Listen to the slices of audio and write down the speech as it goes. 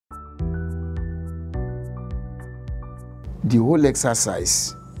the whole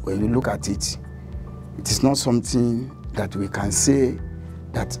exercise, when you look at it, it is not something that we can say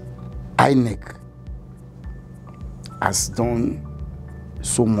that INEC has done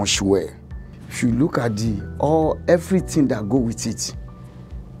so much well. If you look at everything that go with it,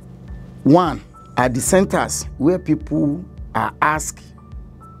 one, at the centers where people are asked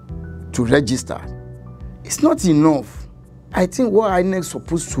to register, it's not enough. I think what INEC is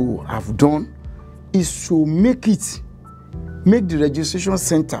supposed to have done is to make the registration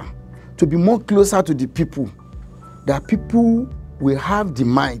center to be more closer to the people, that people will have the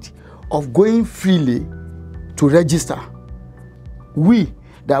mind of going freely to register. We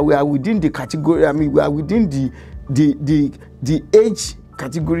are within the category, we are within the age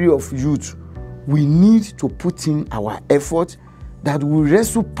category of youth, we need to put in our effort that will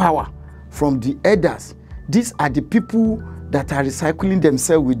wrestle power from the elders. These are the people that are recycling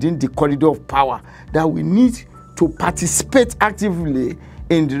themselves within the corridor of power, that we need to participate actively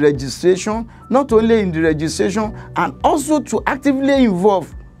in the registration, not only in the registration, and also to actively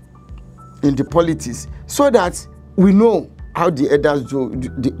involve in the politics, so that we know how the elders do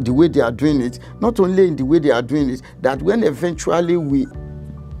the way they are doing it, not only in the way they are doing it, that when eventually we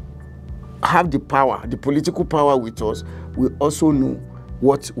have the power, the political power with us, we also know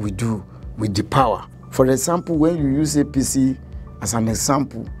what we do with the power. For example, when you use APC as an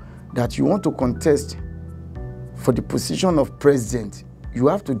example, that you want to contest for the position of president, you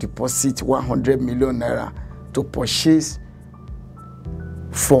have to deposit 100 million naira to purchase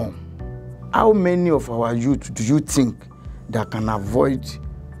form. How many of our youth do you think that can avoid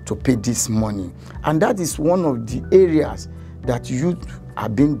to pay this money? And that is one of the areas that youth are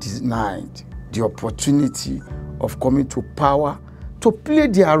being denied the opportunity of coming to power to play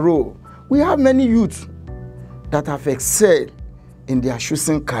their role. We have many youth that have excelled in their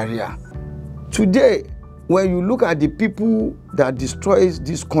chosen career. Today, when you look at the people that destroys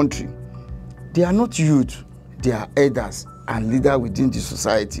this country, they are not youth, they are elders and leaders within the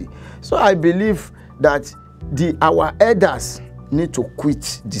society. So I believe that our elders need to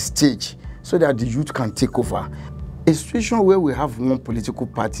quit the stage so that the youth can take over. A situation where we have one political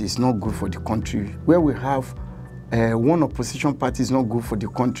party is not good for the country. Where we have one opposition party is not good for the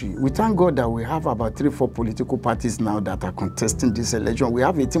country. We thank God that we have about 3-4 political parties now that are contesting this election. We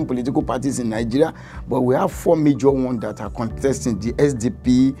have 18 political parties in Nigeria, but we have 4 major ones that are contesting: the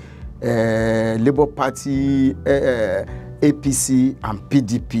SDP, Labour Party, APC, and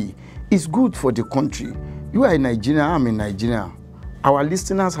PDP. It's good for the country. You are a Nigerian, I'm a Nigerian. Our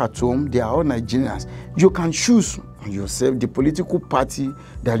listeners at home, they are all Nigerians. You can choose yourself the political party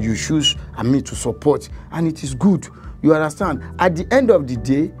that you choose to support, and it is good. You understand? At the end of the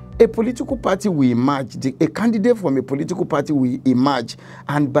day, a political party will emerge. A candidate from a political party will emerge,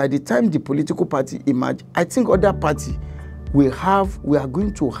 and by the time the political party emerge, I think other party we are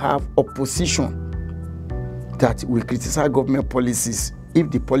going to have opposition that will criticize government policies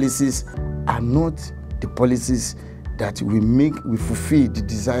if the policies are not the policies that we fulfill the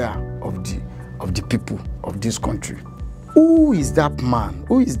desire of the people of this country. Who is that man?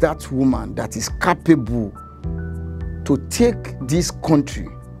 Who is that woman that is capable to take this country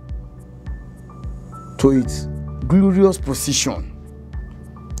to its glorious position?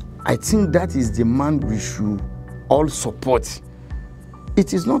 I think that is the man we should all support.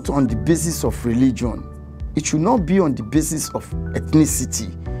 It is not on the basis of religion. It should not be on the basis of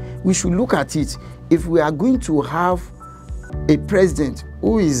ethnicity. We should look at it. If we are going to have a president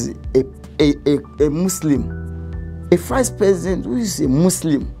who is a Muslim, a vice president who is a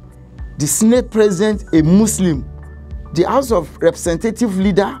Muslim, the Senate president a Muslim, the House of Representative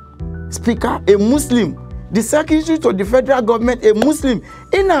leader, speaker a Muslim, the secretary to the federal government a Muslim,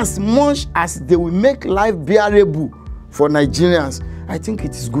 in as much as they will make life bearable for Nigerians, I think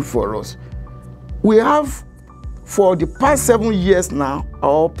it is good for us. We have, for the past 7 years now,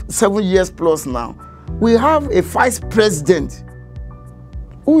 or 7 years plus now, we have a vice president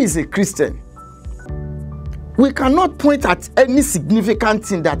who is a Christian. We cannot point at any significant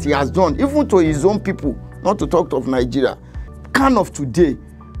thing that he has done, even to his own people, not to talk of Nigeria. Khan of today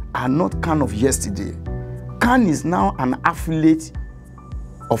are not Khan of yesterday. Khan is now an affiliate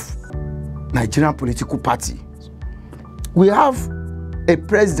of Nigerian political party. We have a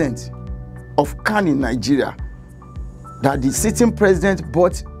president of Khan in Nigeria that the sitting president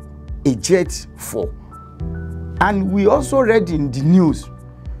bought a jet for. And we also read in the news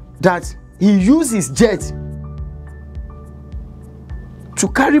that he used his jet to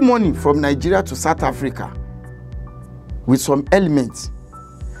carry money from Nigeria to South Africa with some elements.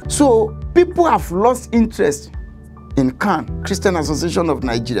 So people have lost interest in CAN, Christian Association of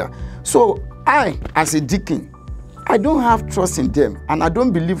Nigeria. So I, as a deacon, I don't have trust in them, and I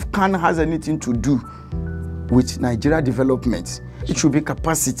don't believe Khan has anything to do with Nigeria development. It should be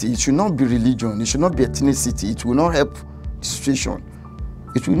capacity. It should not be religion. It should not be ethnicity. It will not help the situation.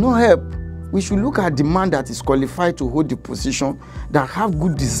 It will not help. We should look at the man that is qualified to hold the position, that have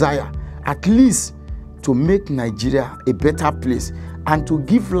good desire, at least to make Nigeria a better place and to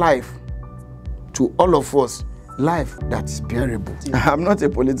give life to all of us, life that is bearable. I'm not a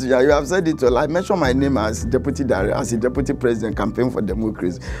politician. You have said it all. I mentioned my name as deputy director, as a deputy president, campaign for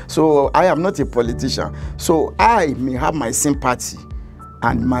democracy. So I am not a politician. So I may have my sympathy,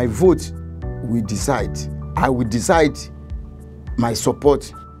 and my vote will decide. I will decide my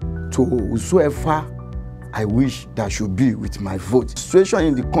support to whosoever I wish that should be with my vote. The situation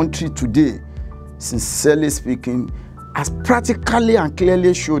in the country today, sincerely speaking, has practically and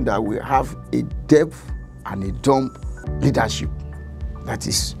clearly shown that we have a deaf and a dumb leadership that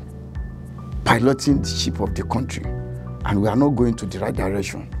is piloting the ship of the country, and we are not going to the right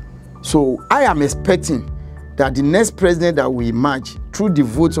direction. So I am expecting that the next president that will emerge through the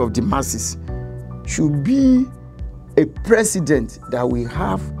votes of the masses should be a president that will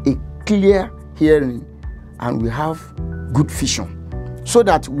have a clear hearing and will have good vision, so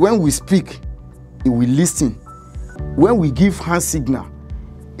that when we speak, he will listen. When we give hand signal,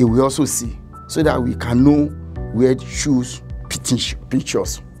 he will also see, so that we can know where to choose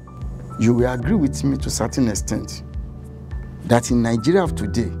pictures. You will agree with me to a certain extent that in Nigeria of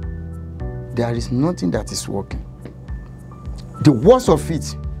today, there is nothing that is working. The worst of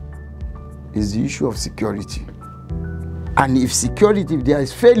it is the issue of security. And if there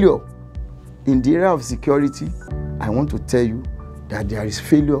is failure in the area of security, I want to tell you that there is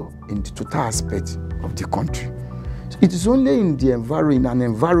failure in the total aspect of the country. So it is only in an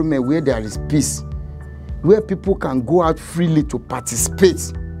environment where there is peace, where people can go out freely to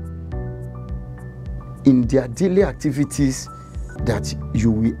participate in their daily activities, that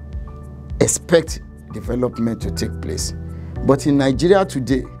you will expect development to take place. But in Nigeria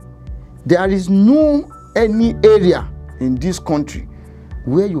today, there is no any area in this country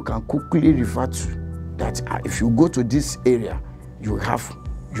where you can quickly refer to that if you go to this area, you have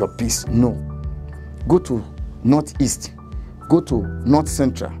your peace. No. Go to northeast, go to north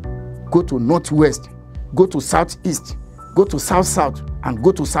central, go to northwest, go to southeast, go to south-south, and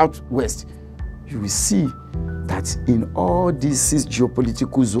go to southwest. You will see that in all these 6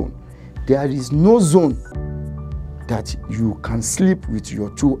 geopolitical zones, there is no zone that you can sleep with your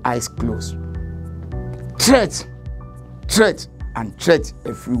 2 eyes closed. Threat, and threat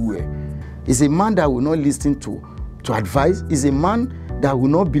everywhere. Is a man that will not listen to advice. Is a man that will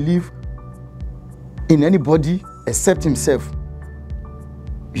not believe in anybody except himself.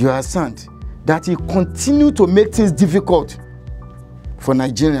 You understand? That he continue to make things difficult for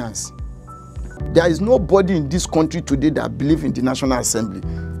Nigerians. There is nobody in this country today that believes in the National Assembly.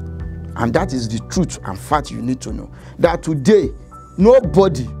 And that is the truth and fact you need to know. That today,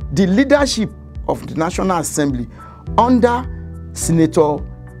 nobody, the leadership of the National Assembly under Senator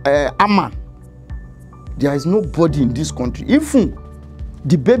Aman, there is nobody in this country, even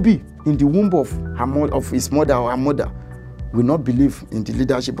the baby in the womb of his mother or her mother, will not believe in the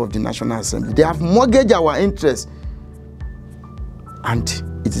leadership of the National Assembly. They have mortgaged our interests, and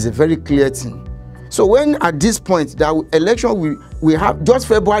it is a very clear thing. So when at this point, that election we have just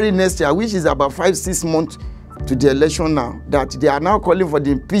February next year, which is about 5-6 months to the election now, that they are now calling for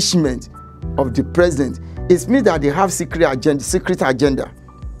the impeachment of the president, it means that they have secret agenda,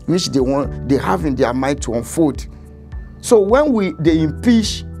 which they have in their mind to unfold. So when they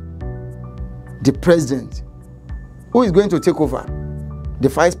impeach the president, who is going to take over? The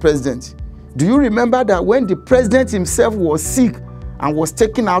vice president. Do you remember that when the president himself was sick and was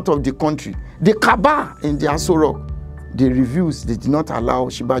taken out of the country, the cabal in the Aso Rock, they did not allow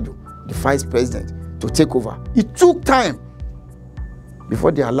Shibaju, the vice president, to take over. It took time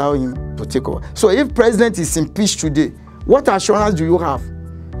before they allow him to take over. So if president is impeached today, what assurance do you have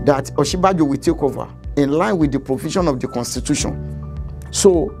that Osinbajo will take over in line with the provision of the Constitution?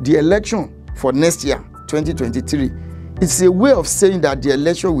 So the election for next year, 2023, it's a way of saying that the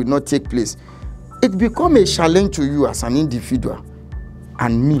election will not take place. It becomes a challenge to you as an individual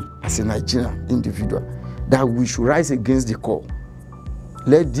and me as a Nigerian individual that we should rise against the call.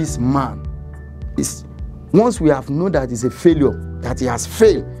 Let this man, once we have known that it's a failure, that he has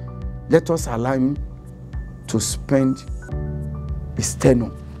failed, let us allow him to spend his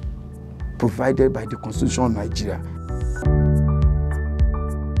tenure provided by the Constitution of Nigeria.